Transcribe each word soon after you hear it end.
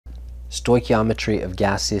Stoichiometry of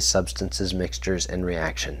gaseous substances, mixtures, and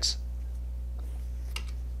reactions.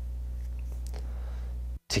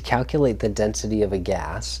 To calculate the density of a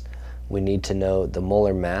gas, we need to know the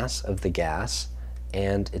molar mass of the gas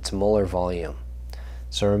and its molar volume.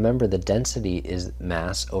 So remember, the density is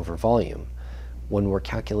mass over volume. When we're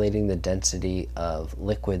calculating the density of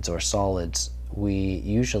liquids or solids, we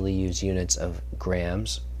usually use units of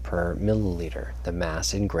grams per milliliter, the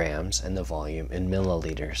mass in grams and the volume in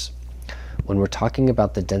milliliters. When we're talking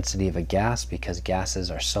about the density of a gas, because gases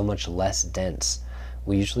are so much less dense,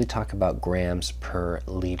 we usually talk about grams per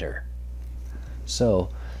liter. So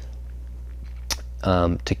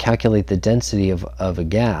to calculate the density of a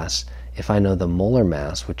gas, if I know the molar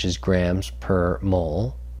mass, which is grams per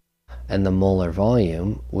mole, and the molar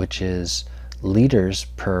volume, which is liters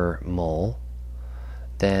per mole,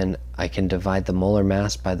 then I can divide the molar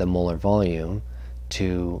mass by the molar volume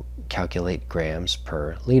to calculate grams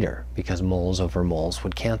per liter, because moles over moles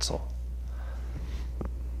would cancel.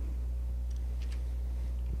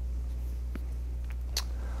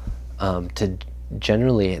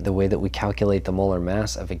 Generally, the way that we calculate the molar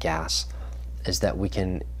mass of a gas is that we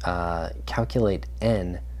can calculate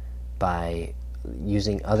N by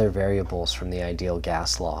using other variables from the ideal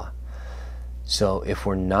gas law. So if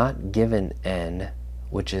we're not given N,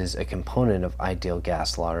 which is a component of ideal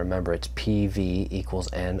gas law, remember it's PV equals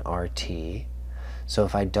nRT. So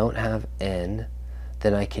if I don't have N,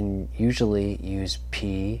 then I can usually use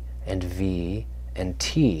P and V and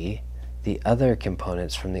T, the other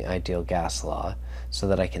components from the ideal gas law, so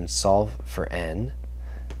that I can solve for N,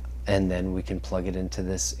 and then we can plug it into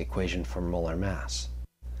this equation for molar mass.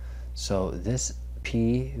 So this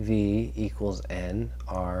PV equals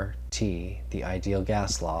nRT, the ideal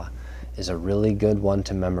gas law, is a really good one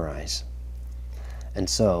to memorize. And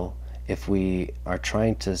so if we are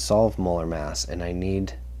trying to solve molar mass and I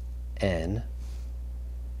need N,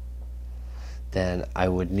 then I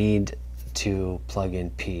would need to plug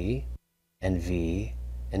in P and V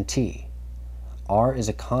and T. R is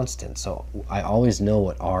a constant, so I always know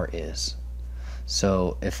what R is.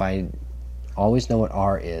 So if I always know what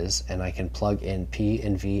R is and I can plug in P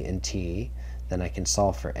and V and T, then I can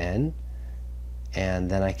solve for N,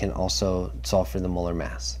 and then I can also solve for the molar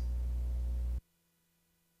mass.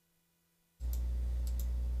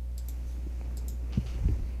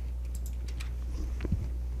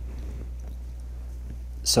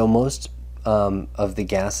 So most of the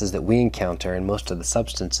gases that we encounter and most of the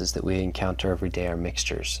substances that we encounter every day are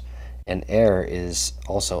mixtures. And air is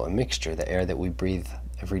also a mixture, the air that we breathe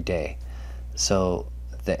every day. So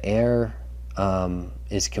the air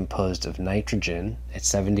is composed of nitrogen at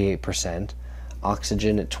 78%,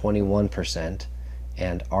 oxygen at 21%,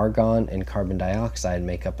 and argon and carbon dioxide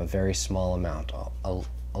make up a very small amount, a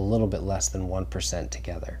little bit less than 1%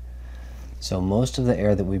 together. So most of the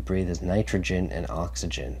air that we breathe is nitrogen and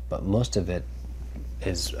oxygen, but most of it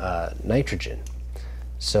is nitrogen.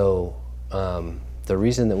 So the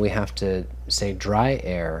reason that we have to say dry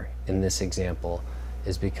air in this example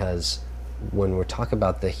is because when we talk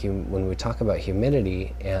about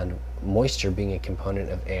humidity and moisture being a component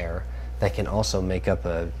of air, that can also make up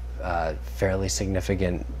a fairly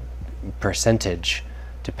significant percentage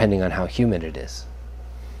depending on how humid it is.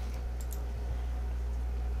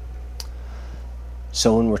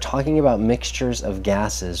 So when we're talking about mixtures of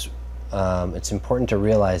gases, it's important to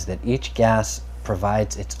realize that each gas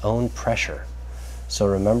provides its own pressure. So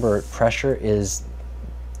remember, pressure is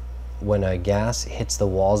when a gas hits the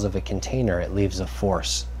walls of a container, it leaves a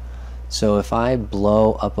force. So if I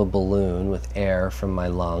blow up a balloon with air from my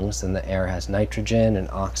lungs, then the air has nitrogen and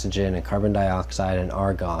oxygen and carbon dioxide and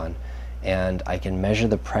argon, and I can measure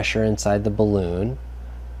the pressure inside the balloon,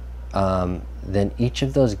 then each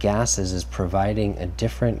of those gases is providing a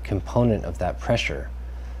different component of that pressure.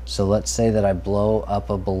 So let's say that I blow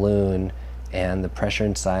up a balloon and the pressure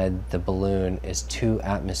inside the balloon is 2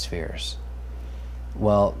 atmospheres.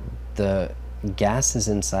 Well, the gases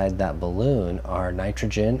inside that balloon are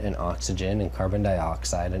nitrogen and oxygen and carbon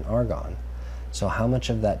dioxide and argon. So how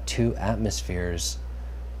much of that 2 atmospheres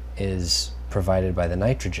is provided by the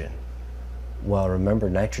nitrogen? Well,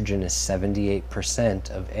 remember, nitrogen is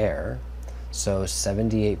 78% of air, so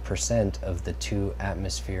 78% of the 2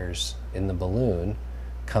 atmospheres in the balloon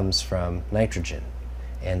comes from nitrogen,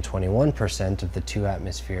 and 21% of the 2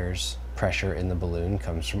 atmospheres pressure in the balloon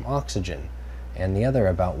comes from oxygen, and the other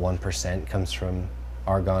about 1% comes from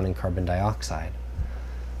argon and carbon dioxide.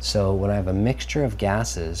 So when I have a mixture of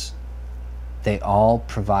gases, they all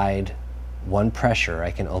provide one pressure.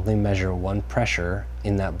 I can only measure one pressure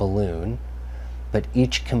in that balloon, but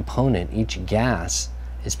each component, each gas,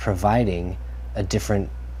 is providing a different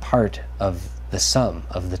part of the sum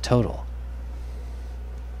of the total.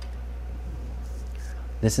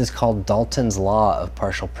 This is called Dalton's law of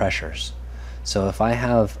partial pressures. So if I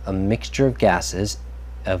have a mixture of gases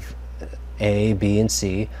of A, B, and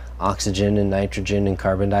C, oxygen and nitrogen and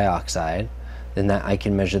carbon dioxide, then that I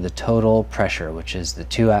can measure the total pressure, which is the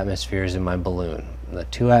 2 atmospheres in my balloon. The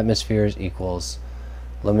 2 atmospheres equals,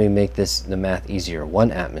 let me make the math easier,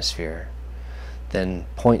 1 atmosphere. Then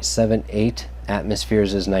 0.78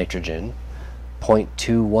 atmospheres is nitrogen,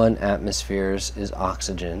 0.21 atmospheres is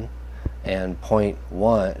oxygen, and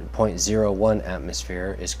 0.01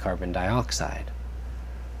 atmosphere is carbon dioxide.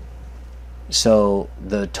 So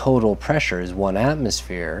the total pressure is 1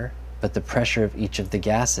 atmosphere, but the pressure of each of the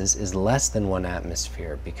gases is less than 1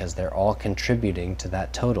 atmosphere because they're all contributing to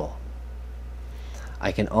that total.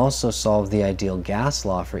 I can also solve the ideal gas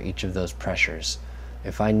law for each of those pressures.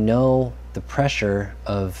 If I know the pressure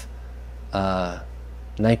of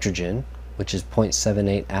nitrogen, which is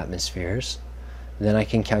 0.78 atmospheres, then I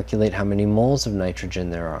can calculate how many moles of nitrogen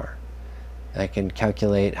there are. I can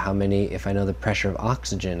calculate how many, if I know the pressure of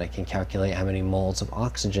oxygen, I can calculate how many moles of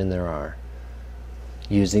oxygen there are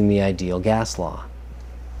using the ideal gas law.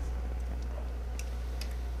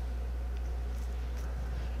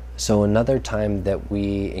 So another time that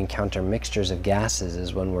we encounter mixtures of gases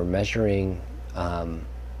is when we're measuring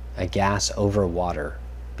a gas over water,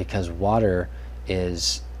 because water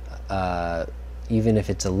is even if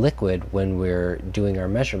it's a liquid, when we're doing our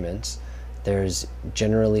measurements, there's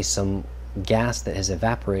generally some gas that has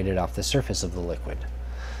evaporated off the surface of the liquid.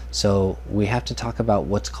 So we have to talk about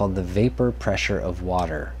what's called the vapor pressure of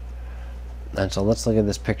water. And so let's look at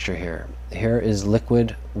this picture here. Here is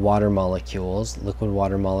liquid water molecules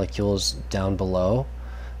down below,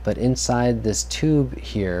 but inside this tube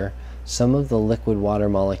here, some of the liquid water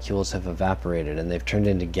molecules have evaporated and they've turned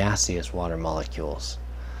into gaseous water molecules.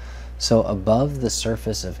 So above the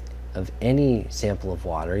surface of any sample of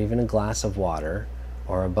water, even a glass of water,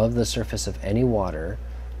 or above the surface of any water,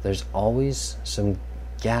 there's always some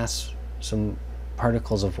gas, some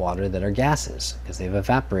particles of water that are gases, because they've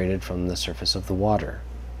evaporated from the surface of the water.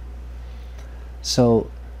 So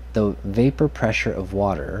the vapor pressure of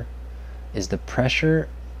water is the pressure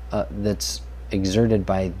that's exerted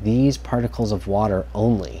by these particles of water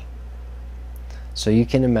only. So you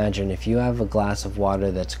can imagine if you have a glass of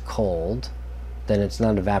water that's cold, then it's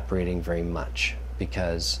not evaporating very much,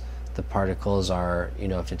 because the particles are,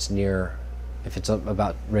 if it's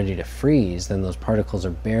about ready to freeze, then those particles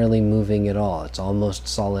are barely moving at all. It's almost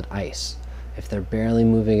solid ice. If they're barely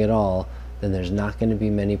moving at all, then there's not going to be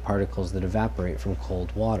many particles that evaporate from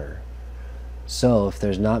cold water. So if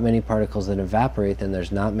there's not many particles that evaporate, then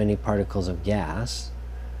there's not many particles of gas,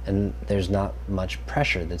 and there's not much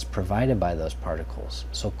pressure that's provided by those particles.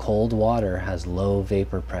 So cold water has low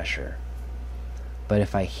vapor pressure. But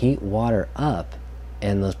if I heat water up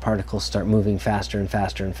and those particles start moving faster and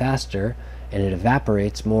faster and faster, and it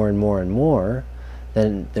evaporates more and more and more,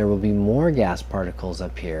 then there will be more gas particles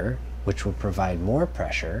up here, which will provide more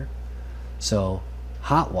pressure. So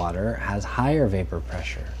hot water has higher vapor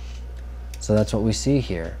pressure. So that's what we see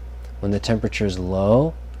here. When the temperature is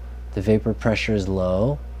low, the vapor pressure is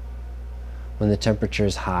low. When the temperature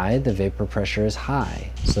is high, the vapor pressure is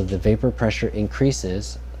high. So the vapor pressure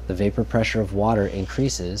increases, the vapor pressure of water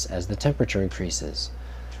increases as the temperature increases,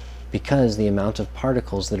 because the amount of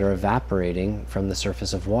particles that are evaporating from the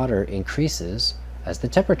surface of water increases as the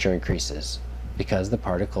temperature increases, because the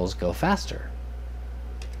particles go faster.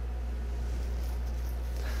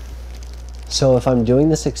 So if I'm doing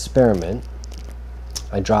this experiment,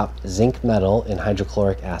 I drop zinc metal in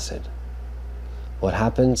hydrochloric acid. What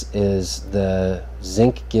happens is the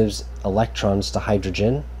zinc gives electrons to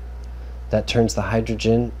hydrogen. That turns the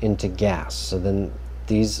hydrogen into gas. So then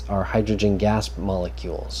these are hydrogen gas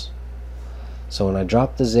molecules. So when I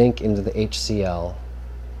drop the zinc into the HCl,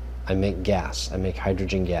 I make gas. I make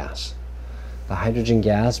hydrogen gas. The hydrogen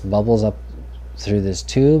gas bubbles up through this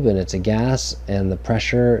tube, and it's a gas, and the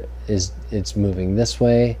pressure is, it's moving this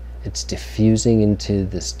way. It's diffusing into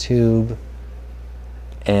this tube,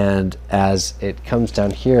 and as it comes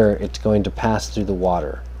down here, it's going to pass through the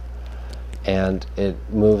water, and it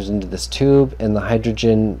moves into this tube, and the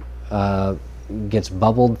hydrogen gets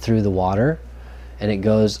bubbled through the water, and it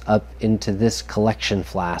goes up into this collection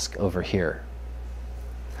flask over here.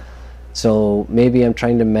 So maybe I'm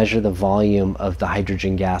trying to measure the volume of the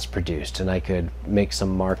hydrogen gas produced, and I could make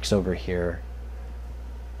some marks over here,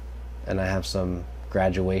 and I have some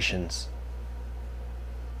graduations,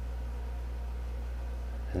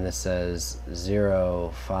 and this says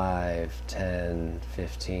 0, 5, 10,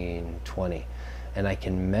 15, 20, and I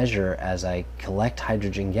can measure as I collect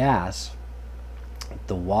hydrogen gas,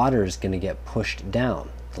 the water is going to get pushed down.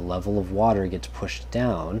 The level of water gets pushed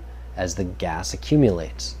down as the gas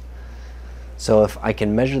accumulates. So if I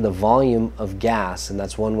can measure the volume of gas, and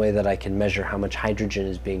that's one way that I can measure how much hydrogen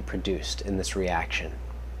is being produced in this reaction.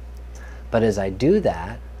 But as I do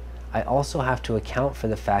that, I also have to account for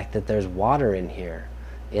the fact that there's water in here.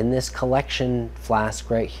 In this collection flask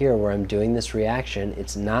right here where I'm doing this reaction,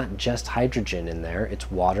 it's not just hydrogen in there, it's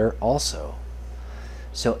water also.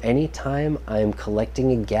 So anytime I'm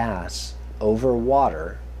collecting a gas over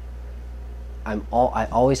water, I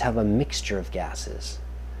always have a mixture of gases.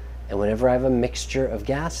 And whenever I have a mixture of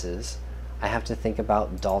gases, I have to think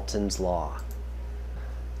about Dalton's law.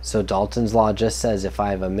 So Dalton's law just says if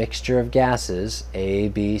I have a mixture of gases, A,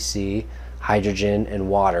 B, C, hydrogen, and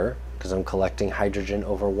water, because I'm collecting hydrogen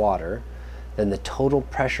over water, then the total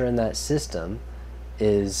pressure in that system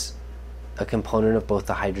is a component of both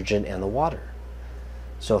the hydrogen and the water.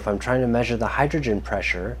 So if I'm trying to measure the hydrogen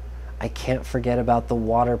pressure, I can't forget about the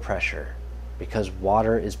water pressure, because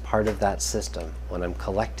water is part of that system. When I'm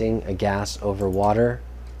collecting a gas over water,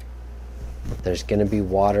 there's going to be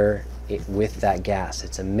water with that gas.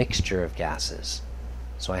 It's a mixture of gases.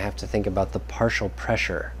 So I have to think about the partial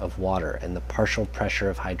pressure of water and the partial pressure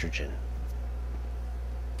of hydrogen.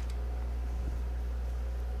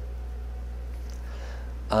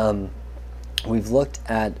 We've looked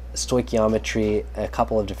at stoichiometry a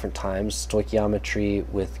couple of different times. Stoichiometry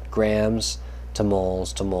with grams to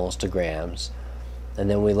moles to moles to grams. And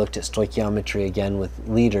then we looked at stoichiometry again with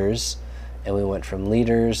liters, and we went from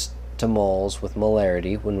liters to moles with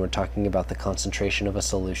molarity when we're talking about the concentration of a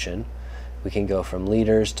solution. We can go from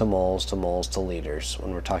liters to moles to liters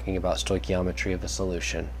when we're talking about stoichiometry of a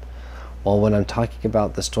solution. Well, when I'm talking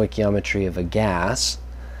about the stoichiometry of a gas,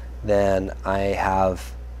 then I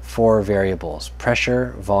have 4 variables: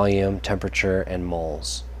 pressure, volume, temperature, and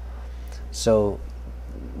moles. So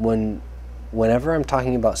whenever I'm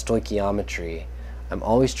talking about stoichiometry, I'm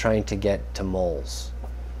always trying to get to moles.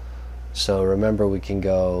 So remember, we can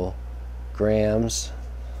go grams,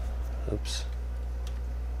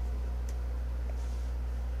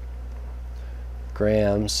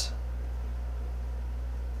 grams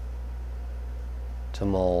to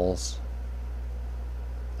moles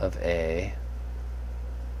of A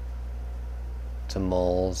to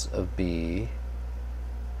moles of B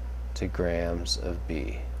to grams of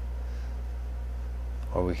B.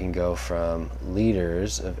 Or we can go from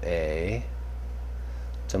liters of A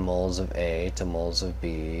to moles of A to moles of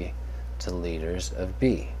B to liters of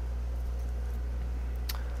B.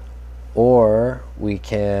 Or we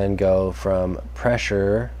can go from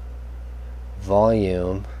pressure,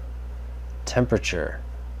 volume, temperature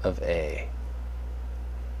of A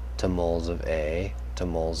to moles of A to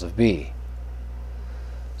moles of B.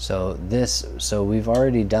 So we've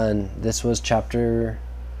already done, this was chapter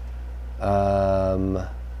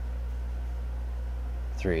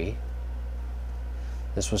 3.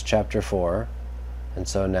 This was chapter 4. And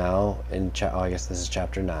so now, I guess this is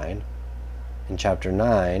chapter 9. In chapter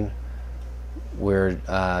 9, we're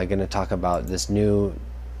going to talk about this new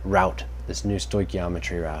route, this new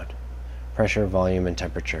stoichiometry route. Pressure, volume, and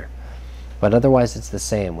temperature. But otherwise it's the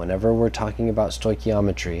same. Whenever we're talking about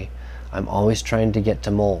stoichiometry, I'm always trying to get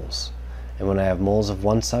to moles. And when I have moles of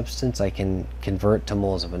one substance, I can convert to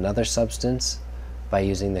moles of another substance by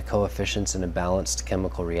using the coefficients in a balanced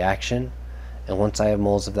chemical reaction. And once I have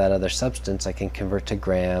moles of that other substance, I can convert to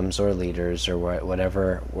grams or liters or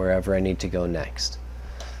wherever I need to go next.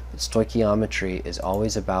 But stoichiometry is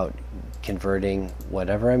always about converting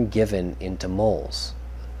whatever I'm given into moles.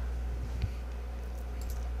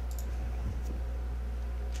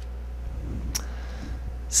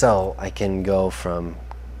 So I can go from,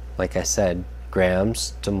 like I said,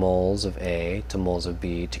 grams to moles of A to moles of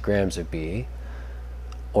B to grams of B,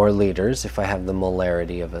 or liters if I have the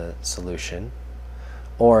molarity of a solution,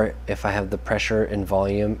 or if I have the pressure and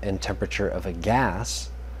volume and temperature of a gas,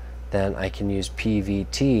 then I can use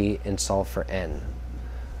PVT and solve for N.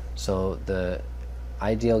 So the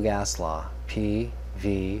ideal gas law,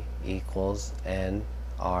 PV equals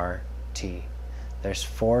nRT. There's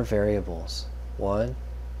 4 variables. 1,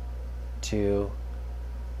 2,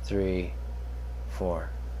 3, 4.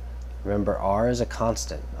 Remember, R is a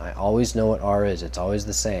constant. I always know what R is. It's always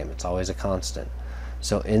the same. It's always a constant.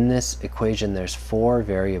 So in this equation, there's 4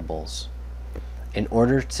 variables. In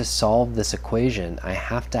order to solve this equation, I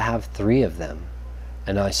have to have 3 of them,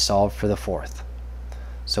 and I solve for the 4th.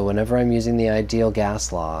 So whenever I'm using the ideal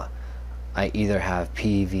gas law, I either have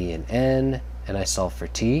PV and N, and I solve for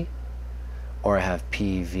T, or I have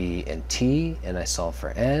PV and T, and I solve for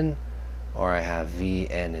N, or I have V,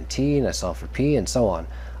 N, and T, and I solve for P, and so on.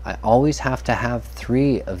 I always have to have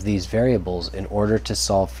 3 of these variables in order to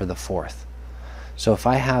solve for the 4th. So if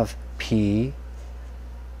I have P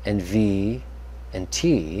and V and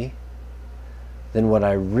T, then what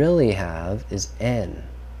I really have is N.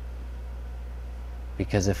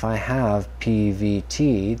 Because if I have P, V,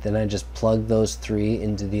 T, then I just plug those 3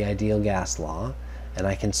 into the ideal gas law, and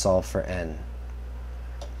I can solve for N.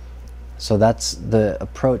 So that's the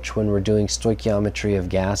approach when we're doing stoichiometry of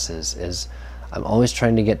gases, is I'm always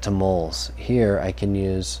trying to get to moles. Here I can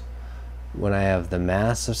use, when I have the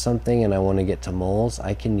mass of something and I want to get to moles,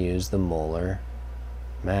 I can use the molar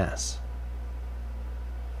mass.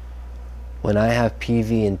 When I have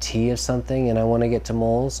PV and T of something and I want to get to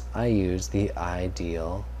moles, I use the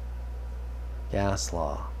ideal gas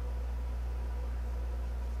law.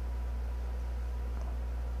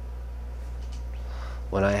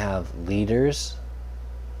 When I have liters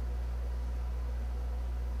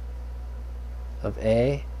of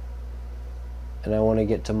A and I want to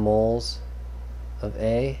get to moles of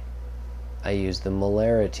A, I use the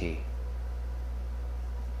molarity.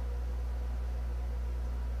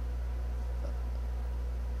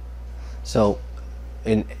 So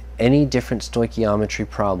in any different stoichiometry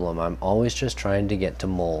problem, I'm always just trying to get to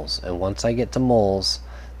moles. And once I get to moles,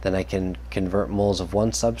 then I can convert moles of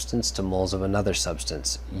one substance to moles of another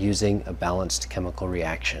substance using a balanced chemical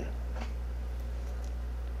reaction.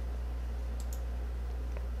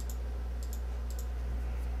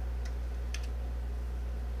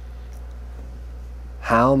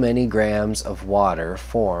 How many grams of water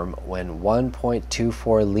form when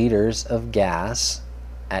 1.24 liters of gas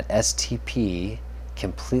at STP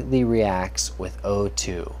completely reacts with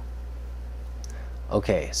O2?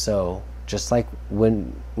 Okay, so just like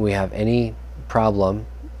when we have any problem,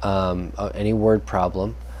 any word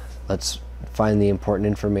problem, let's find the important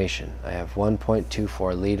information. I have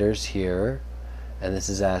 1.24 liters here, and this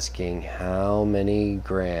is asking how many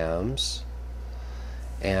grams.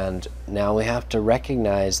 And now we have to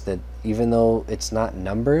recognize that even though it's not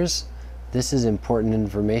numbers, this is important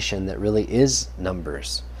information that really is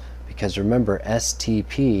numbers. Because remember,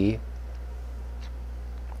 STP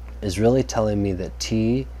is really telling me that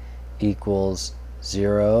T equals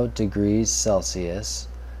 0 degrees Celsius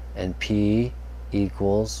and P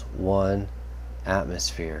equals 1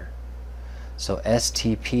 atmosphere. So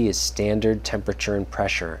STP is standard temperature and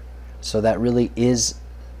pressure. So that really is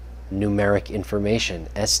numeric information,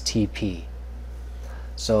 STP.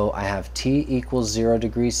 So I have T equals 0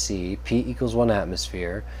 degrees C, P equals 1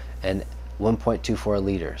 atmosphere, and 1.24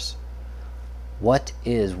 liters. What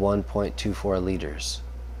is 1.24 liters?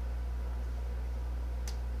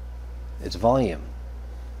 It's volume.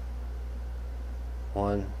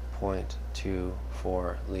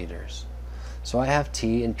 1.24 liters. So I have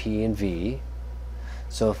T and P and V.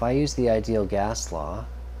 So if I use the ideal gas law,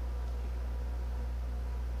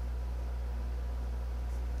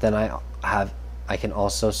 then I can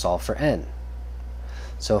also solve for N.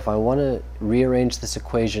 So if I want to rearrange this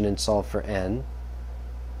equation and solve for N,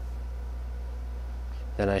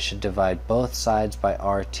 then I should divide both sides by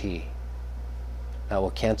RT. That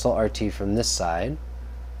will cancel RT from this side.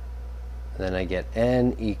 And then I get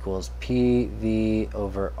N equals PV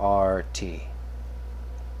over RT.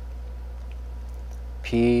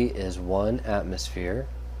 P is 1 atmosphere.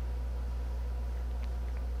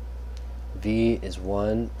 V is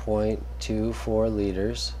 1.24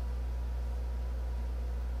 liters.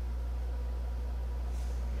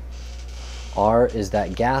 R is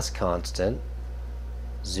that gas constant,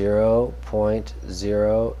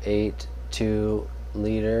 0.082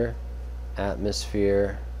 liter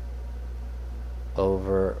atmosphere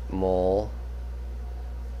over mole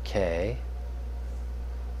K.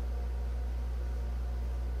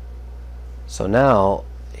 So now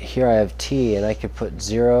here I have T, and I could put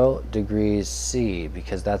 0 degrees C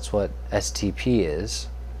because that's what STP is.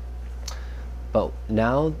 But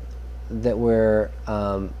now that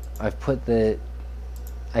I've put the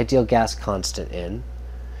ideal gas constant in,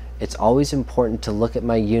 it's always important to look at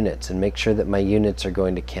my units and make sure that my units are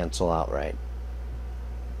going to cancel out right.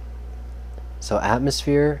 So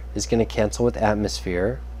atmosphere is going to cancel with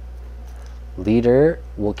atmosphere. Liter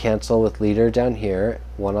will cancel with liter down here,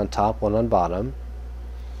 one on top, one on bottom.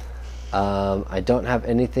 I don't have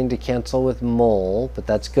anything to cancel with mole, but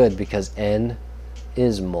that's good because N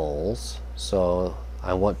is moles, so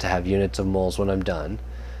I want to have units of moles when I'm done.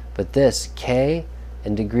 But this K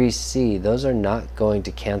and degrees C, those are not going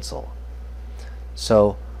to cancel.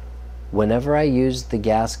 So whenever I use the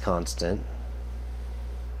gas constant,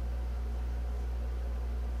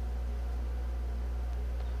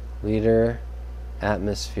 liter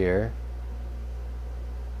atmosphere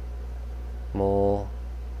mole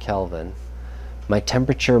Kelvin, my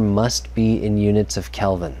temperature must be in units of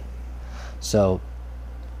Kelvin. So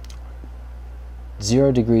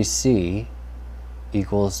 0 degrees C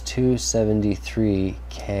equals 273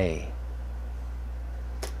 K.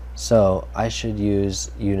 So I should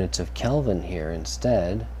use units of Kelvin here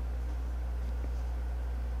instead.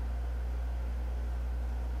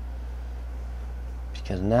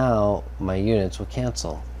 Because now my units will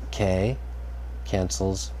cancel. K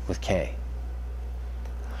cancels with K.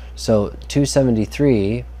 So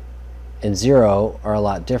 273 and 0 are a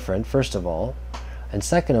lot different, first of all. And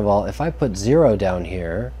second of all, if I put 0 down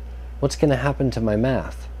here, what's going to happen to my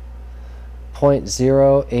math?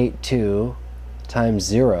 0.082 times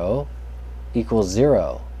 0 equals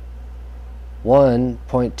 0.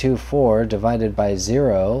 1.24 divided by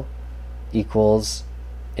 0 equals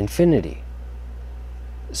infinity.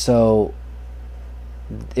 So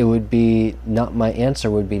it would be not, my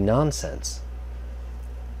answer would be nonsense.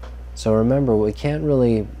 So remember, we can't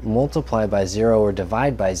really multiply by 0 or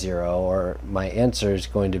divide by 0, or my answer is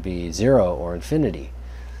going to be 0 or infinity.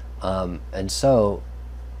 And so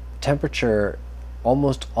temperature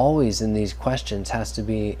almost always in these questions has to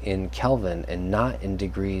be in Kelvin and not in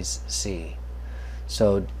degrees C.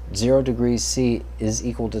 So 0 degrees C is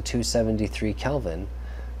equal to 273 Kelvin,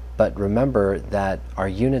 but remember that our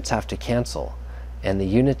units have to cancel, and the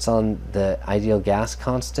units on the ideal gas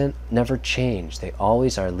constant never change. They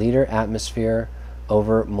always are liter atmosphere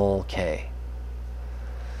over mole K.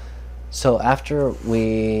 So after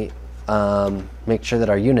we make sure that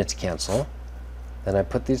our units cancel, then I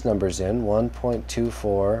put these numbers in.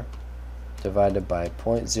 1.24 divided by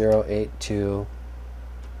 0.082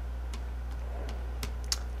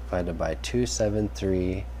 divided by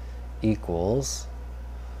 273 equals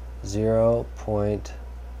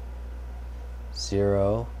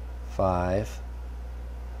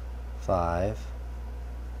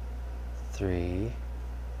 0.0553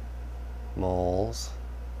 moles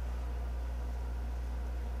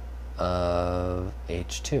of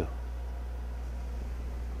H2.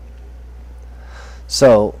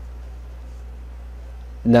 So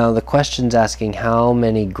now the question's asking how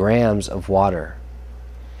many grams of water.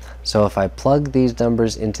 So if I plug these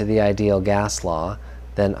numbers into the ideal gas law,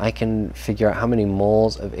 then I can figure out how many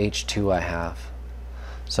moles of H2 I have.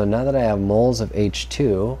 So now that I have moles of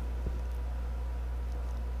H2,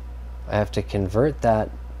 I have to convert that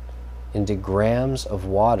into grams of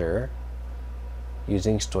water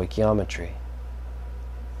using stoichiometry.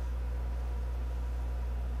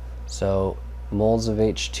 So moles of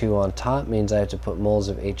H2 on top means I have to put moles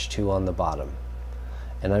of H2 on the bottom.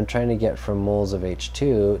 And I'm trying to get from moles of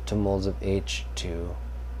H2 to moles of H2O.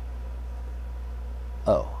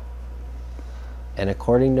 And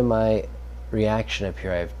according to my reaction up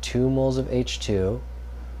here, I have 2 moles of H2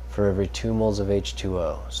 for every 2 moles of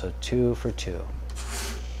H2O. So 2 for 2.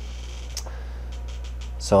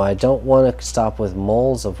 So I don't want to stop with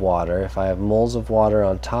moles of water. If I have moles of water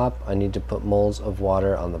on top, I need to put moles of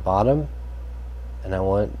water on the bottom. And I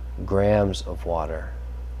want grams of water.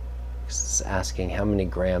 It's asking how many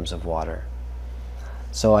grams of water.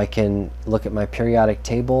 So I can look at my periodic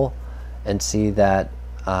table and see that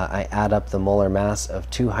I add up the molar mass of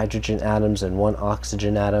 2 hydrogen atoms and 1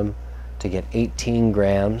 oxygen atom to get 18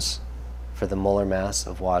 grams for the molar mass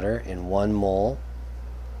of water in 1 mole.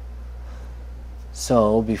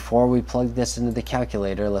 So before we plug this into the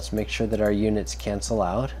calculator, let's make sure that our units cancel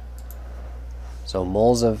out. So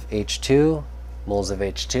moles of H2, moles of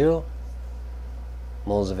H2,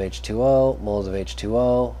 moles of H2O, moles of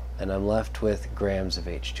H2O, and I'm left with grams of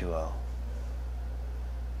H2O.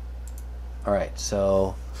 Alright,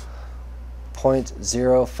 so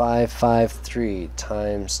 0.0553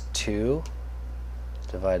 times 2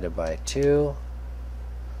 divided by 2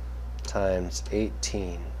 times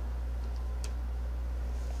 18.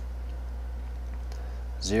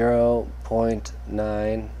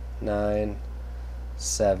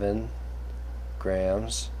 0.997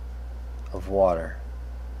 grams of water.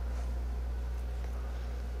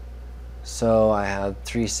 So I have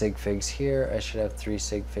 3 sig figs here. I should have 3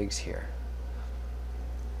 sig figs here.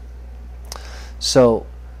 So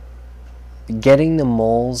getting the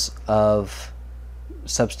moles of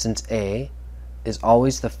substance A is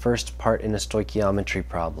always the first part in a stoichiometry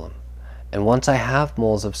problem. And once I have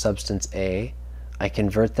moles of substance A, I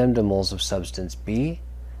convert them to moles of substance B,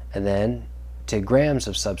 and then to grams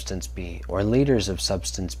of substance B, or liters of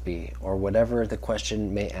substance B, or whatever the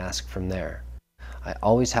question may ask from there. I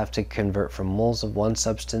always have to convert from moles of one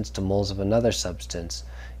substance to moles of another substance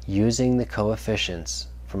using the coefficients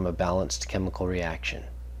from a balanced chemical reaction.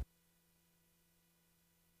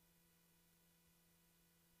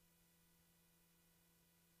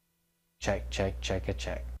 Check, check, check a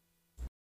check.